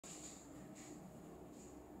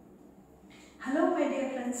Hello my dear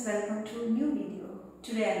friends, welcome to a new video.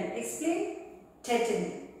 Today I will explain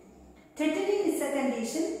tetany. Tetany is a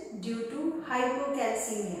condition due to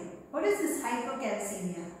hypocalcemia. What is this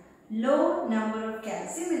hypocalcemia? Low number of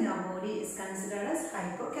calcium in our body is considered as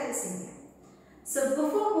hypocalcemia. So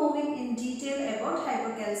before moving in detail about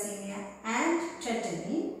hypocalcemia and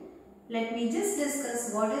tetany, let me just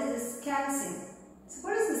discuss what is this calcium. So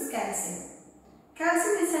what is this calcium?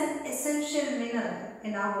 Calcium is an essential mineral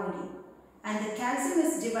in our body. And the calcium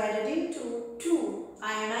is divided into two,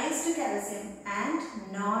 ionized calcium and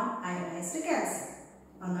non-ionized calcium.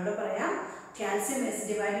 Calcium is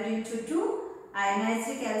divided into two,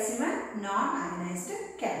 ionized calcium and non-ionized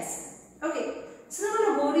calcium. Okay, so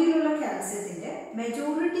our body calcium,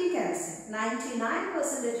 majority calcium, 99%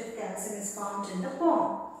 of calcium is found in the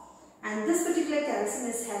bone. And this particular calcium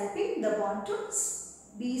is helping the bone to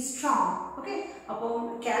be strong. Okay,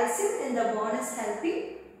 calcium in the bone is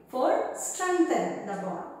helping for strengthen the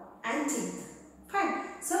bone and teeth. Fine.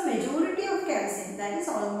 So majority of calcium, that is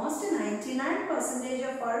almost 99%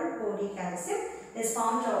 of our body calcium is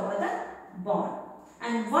found over the bone.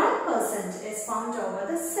 And 1% is found over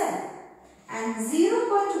the cell. And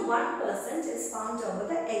 0.1% is found over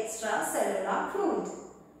the extracellular fluid.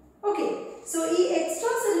 Okay. So this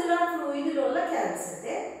extracellular fluid is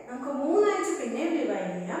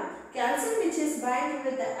calcium which is bound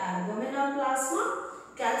with the albumin or plasma.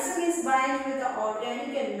 Calcium is bound with the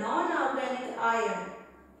organic and non-organic ion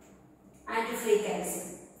and free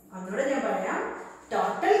calcium.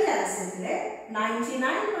 Total calcium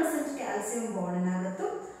 99% calcium bone in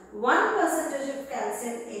 1% of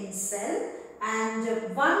calcium in cell and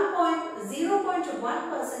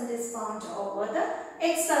 0.1% is found over the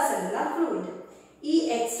extracellular fluid. This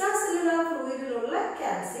extracellular fluid is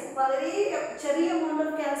calcium, very amount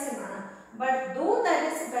of calcium, but though that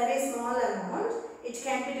is very small amount, it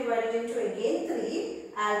can be divided into again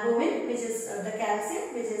three: albumin, which is the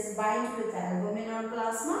calcium which is bound with albumin or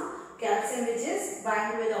plasma, calcium which is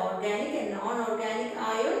bound with organic and non-organic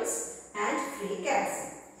ions, and free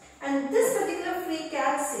calcium. And this particular free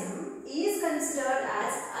calcium is considered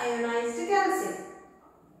as ionized calcium.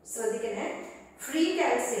 So free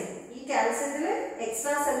calcium, this calcium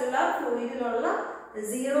extracellular fluid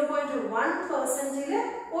 0.1%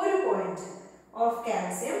 1 point of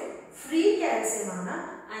calcium, free calcium,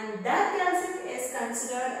 and that calcium is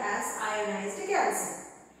considered as ionized calcium.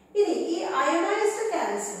 This ionized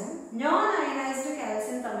calcium, non-ionized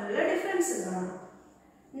calcium difference.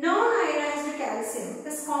 Non-ionized calcium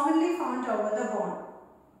is commonly found over the bone.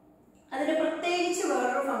 That is a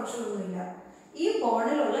function. This bone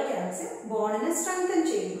calcium bone strengthen.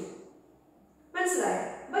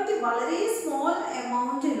 But a very small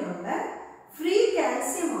amount of free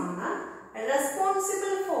calcium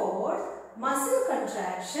responsible for muscle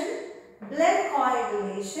contraction, blood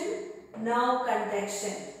coagulation, nerve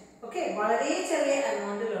conduction. Okay, very small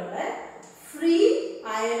amount of free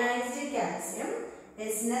ionized calcium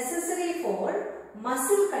is necessary for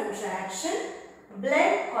muscle contraction,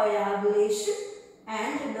 blood coagulation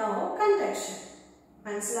and nerve conduction.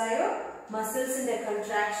 Muscles in the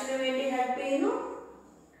contraction help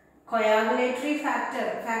coagulatory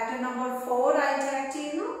factor number 4 interact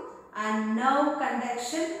and nerve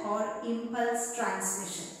conduction or impulse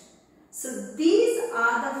transmission. So these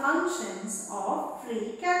are the functions of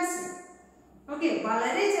free calcium. Okay,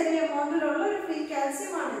 very small amount of free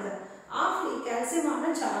calcium. Free calcium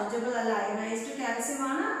is chargeable ionized calcium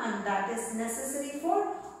and that is necessary for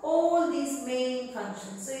all these main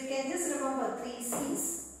functions. So you can just remember 3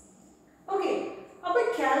 C's. Okay, a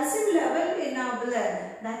calcium level in our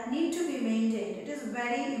blood that need to be maintained. It is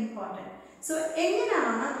very important. So,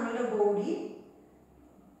 our body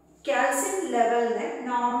calcium level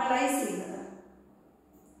normalize.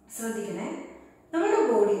 So, our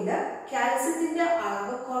body calcium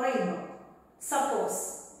suppose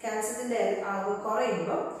calcium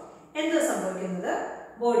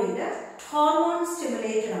body hormone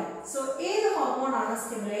stimulated. So, if hormone is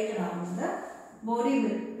stimulated, body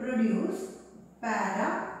will produce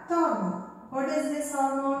parathormone. What is this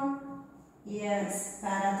hormone? Yes,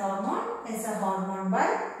 parathormone is a hormone by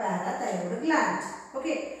parathyroid gland.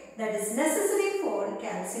 Okay, that is necessary for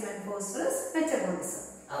calcium and phosphorus metabolism.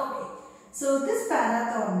 Okay, so this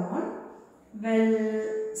parathormone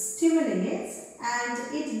will stimulate and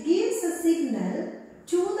it gives a signal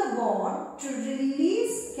to the bone to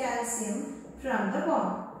release calcium from the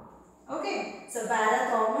bone. Okay, so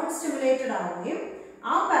parathormone stimulated our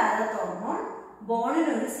parathormone bone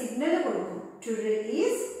a signal to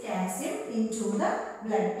release calcium into the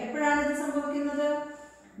blood.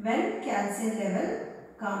 When calcium level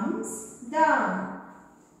comes down.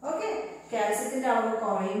 Okay, calcium alvu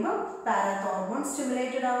korayumbo parathormone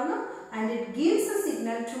stimulated avunu and it gives a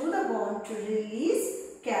signal to the bone to release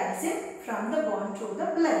calcium from the bone to the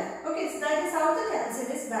blood. Okay, so that is how the calcium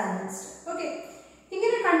is balanced. Okay,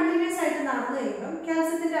 ingane continuous aayittu nadanu kayumbom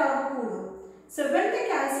calcium alvu koodum. So when the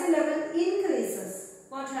calcium level increases,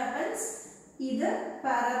 what happens? Either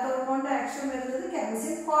parathormone action varunathu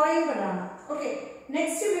calcium korayumbodana. Okay,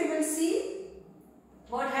 next we will see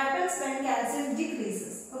what happens when calcium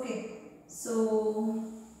decreases. Okay, so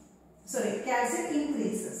calcium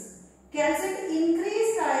increases. Calcium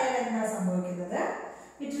increased ayal enna sambhavikkunnathu?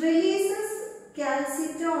 It releases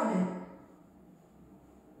calcitonin.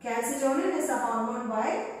 Calcitonin is a hormone by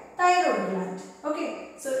thyroid gland. Okay,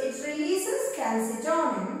 so it releases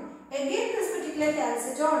calcitonin. Again, this particular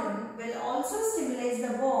calcitonin will also stimulate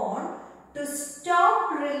the bone to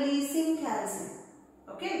stop releasing calcium.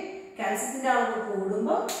 Okay, calcium alvu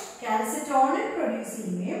koodumbo calcitonin produce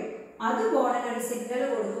cheyum, adu bone oru signal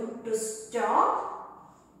kodukkum to stop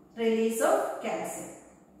release of calcium.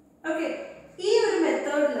 Okay, ee oru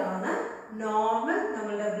method ilana normal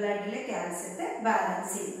nammala blood ile calcium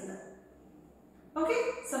balance cheyyunnathu. Okay,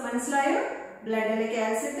 so മനസ്സിലായോ? Blood ile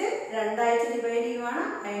calcium രണ്ടായിട്ട് divide ചെയ്യുവാണ്.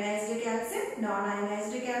 Ionized calcium,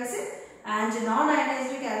 non-ionized calcium, and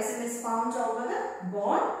non-ionized calcium is found over the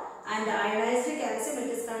bone, and ionized calcium it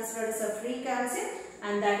is considered as a free calcium,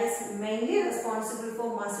 and that is mainly responsible for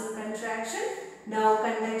muscle contraction, nerve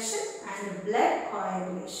conduction, and blood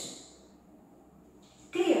coagulation.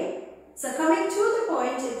 Clear? So coming to the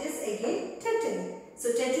point, it is again tetany. So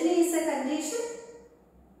tetany is a condition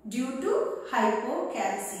due to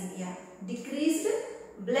hypocalcemia. Decreased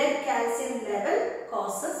blood calcium level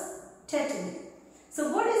causes tetany. So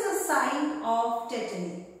what is a sign of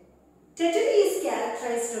tetany? Tetany is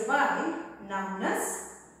characterized by numbness,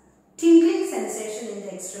 tingling sensation in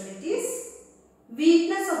the extremities,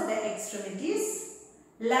 weakness of the extremities,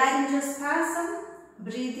 laryngospasm,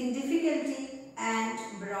 breathing difficulty, and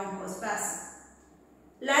bronchospasm.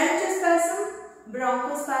 Laryngospasm,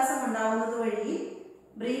 bronchospasm undavunathu vazhi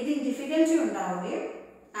breathing difficulty undavukayum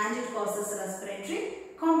and it causes respiratory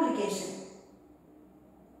complication.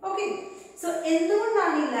 Okay, so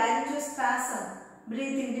endukondana ee laryngospasm,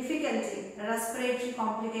 breathing difficulty, respiratory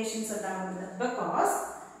complications undavunathu? Because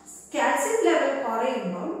calcium level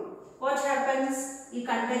korayumbom what happens? Ee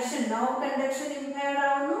conduction, nerve conduction impaired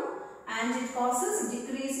avunu and it causes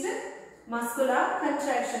decreased muscular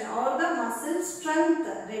contraction or the muscle strength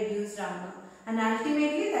reduced avunu, and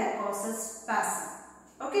ultimately that causes spasm.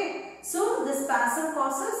 Okay, so the spasm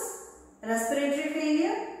causes respiratory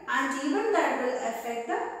failure and even that will affect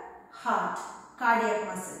the heart, cardiac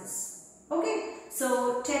muscles. Okay, so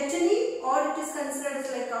tetany, or it is considered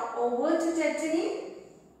as like a overt tetany,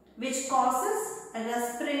 which causes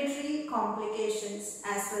respiratory complications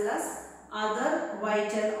as well as other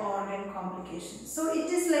vital organ complications. So it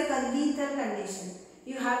is like a lethal condition.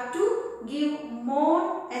 You have to give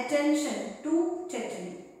more attention to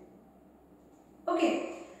tetany. Okay,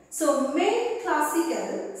 so main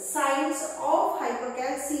classical signs of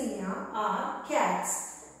hypocalcemia are CADS.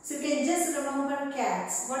 So you can just remember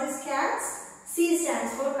CADS. What is CADS? C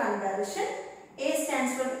stands for convulsion, A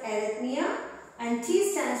stands for arrhythmia, and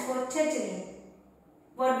T stands for tetany,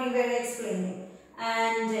 what we were explaining,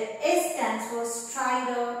 and S stands for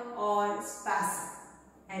stridor or spasm.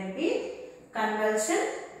 I repeat, convulsion,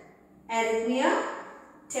 arrhythmia,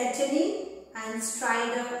 tetany, and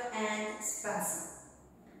stridor and spasm.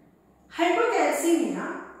 Hypocalcemia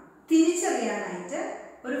തിരിച്ചറിയാനായിട്ട്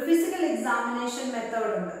ഒരു physical examination method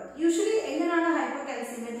ഉണ്ട്. Usually എങ്ങനെയാണ്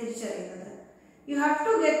ഹൈപ്പോകാൽസീമിയ തിരിച്ചറിയുന്നത്? You have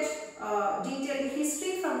to get detailed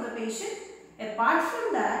history from the patient. Apart from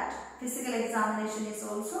that, physical examination is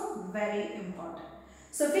also very important.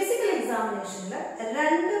 So physical examination la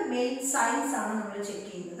രണ്ട് main signs ആണ് നമ്മൾ check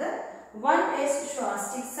ചെയ്യുന്നത്. One is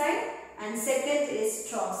Chvostek sign and second is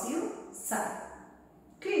Trousseau sign.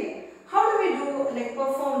 Clear? How do we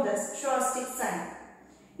perform this Chvostek sign?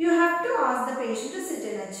 You have to ask the patient to sit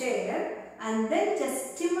in a chair and then just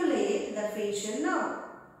stimulate the facial nerve.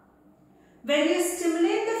 When you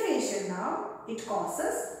stimulate the facial nerve, it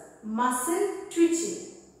causes muscle twitching.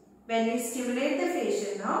 When you stimulate the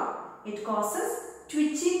facial nerve, it causes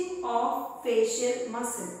twitching of facial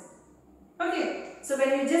muscle. Okay, so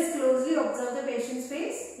when you just closely observe the patient's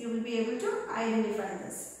face, you will be able to identify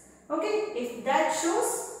this. Okay, if that shows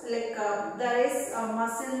there is a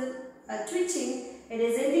muscle twitching, it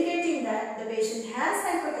is indicating that the patient has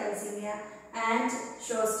hypocalcemia and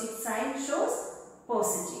Chvostek sign shows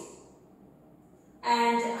positive.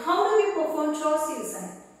 And how do we perform Trousseau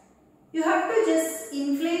sign? You have to just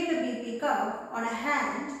inflate the BP curve on a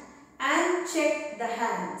hand and and check the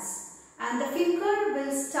hands, and the finger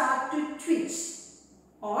will start to twitch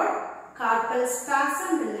or carpal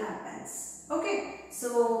spasm will happen. Okay,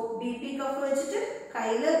 so BP cough vechittu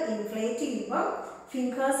kaila inflate cheyumbom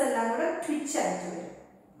fingers ellam kuda twitch aayittu varum.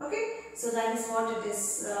 Okay, so that is what it is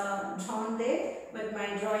drawn there, but my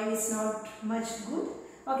drawing is not much good.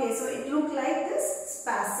 Okay, so it looked like this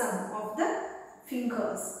spasm of the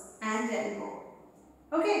fingers and elbow.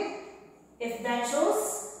 Okay, if that shows,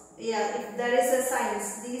 yeah, if there is a signs,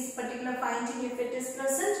 these particular finding, if it is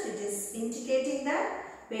present, it is indicating that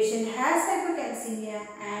patient has hypocalcemia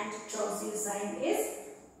and Trousseau sign is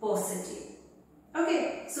positive.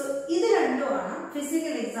 Okay, so this is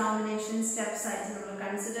physical examination steps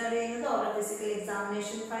consider or a physical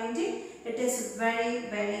examination finding. It is very,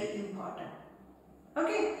 very important.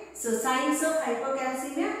 Okay, so signs of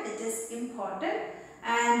hypocalcemia, it is important.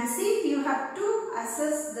 And see, you have to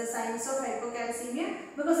assess the signs of hypocalcemia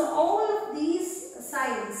because all of these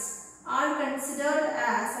signs are considered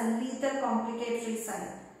as a lethal complicatory sign.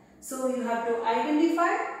 So you have to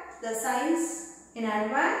identify the signs in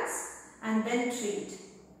advance and then treat.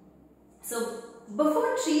 So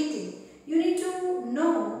before treating, you need to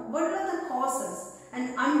know what are the causes,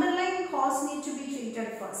 and underlying cause need to be treated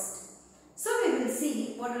first. So we will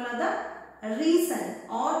see what are the reason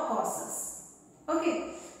or causes.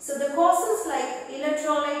 Okay, so the causes like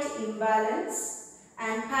electrolyte imbalance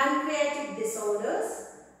and pancreatic disorders,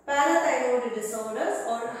 parathyroid disorders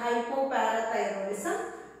or hypoparathyroidism,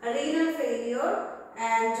 renal failure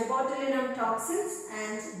and botulinum toxins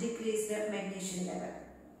and decreased magnesium level.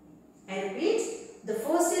 I repeat, the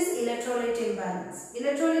first is electrolyte imbalance.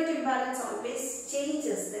 Electrolyte imbalance always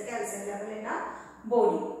changes the calcium level in our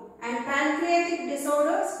body, and pancreatic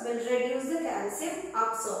disorders will reduce the calcium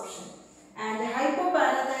absorption. And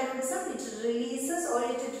hypoparathyroidism, it releases or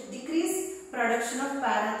it decreases production of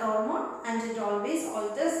parathormone and it always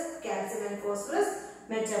alters calcium and phosphorus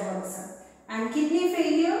metabolism. And kidney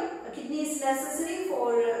failure, kidney is necessary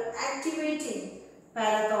for activating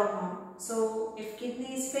parathormone. So if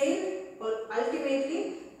kidney is failed,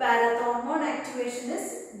 ultimately parathormone activation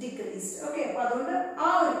is decreased. Okay, so that's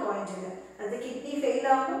our point. The kidney fail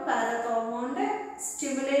parathormone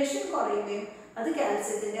stimulation koreyum. That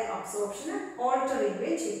calcium absorption altering.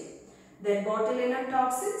 Then botulinum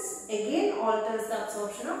toxins again alters the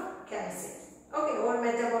absorption of calcium. Okay, or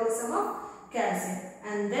metabolism of calcium,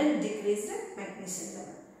 and then decreased magnesium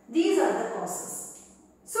level. These are the causes.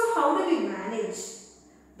 So how do we manage?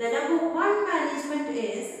 The number one management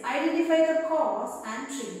is identify the cause and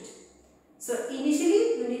treat. So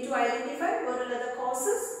initially you need to identify what are the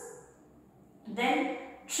causes, then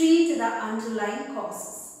treat the underlying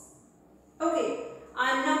causes. Okay,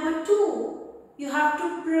 and number two, you have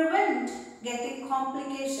to prevent getting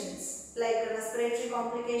complications like respiratory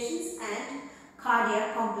complications and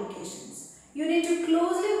cardiac complications. You need to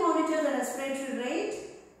closely monitor the respiratory rate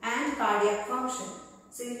and cardiac function.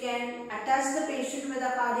 So you can attach the patient with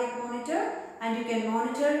a cardiac monitor and you can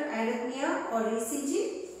monitor arrhythmia or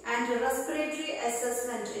ECG, and respiratory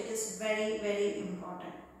assessment, it is very, very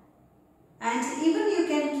important. And even you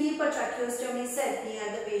can keep a tracheostomy set near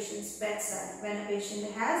the patient's bedside when a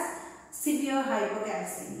patient has severe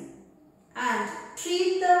hypocalcemia. And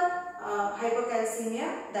treat the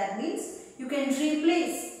hypocalcemia, that means you can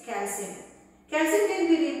replace calcium. Calcium can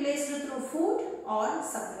be replaced through food or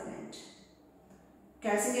supplement.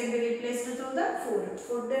 Calcium can be replaced through the food.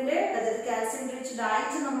 Food and that calcium rich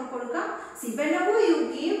diet. See, whenever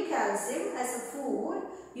you give calcium as a food,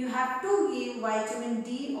 you have to give vitamin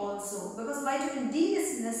D also, because vitamin D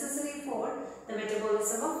is necessary for the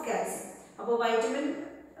metabolism of calcium. Now,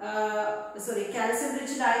 calcium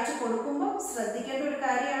rich diet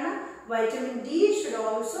vitamin D should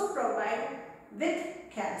also provide with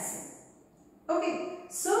calcium. Okay,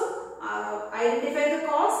 so identify the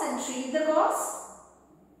cause and treat the cause,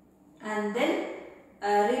 and then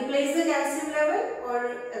replace the calcium level or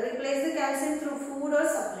replace the calcium through food or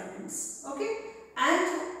supplements. Okay, and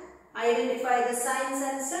identify the signs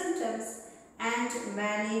and symptoms and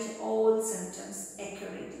manage all symptoms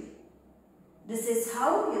accurately. This is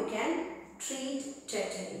how you can treat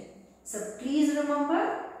tetany. So please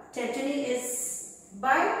remember, tetany is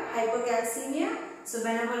by hypocalcemia. So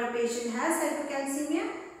whenever a patient has hypocalcemia,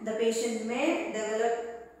 the patient may develop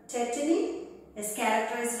tetany, is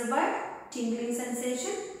characterized by tingling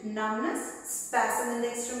sensation, numbness, spasm in the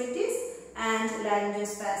extremities, and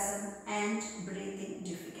laryngospasm and breathing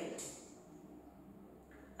difficulty.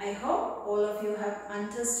 I hope all of you have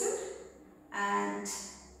understood, and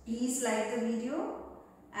please like the video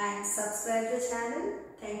and subscribe the channel.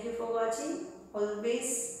 Thank you for watching.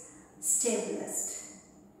 Always stay blessed.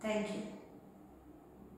 Thank you.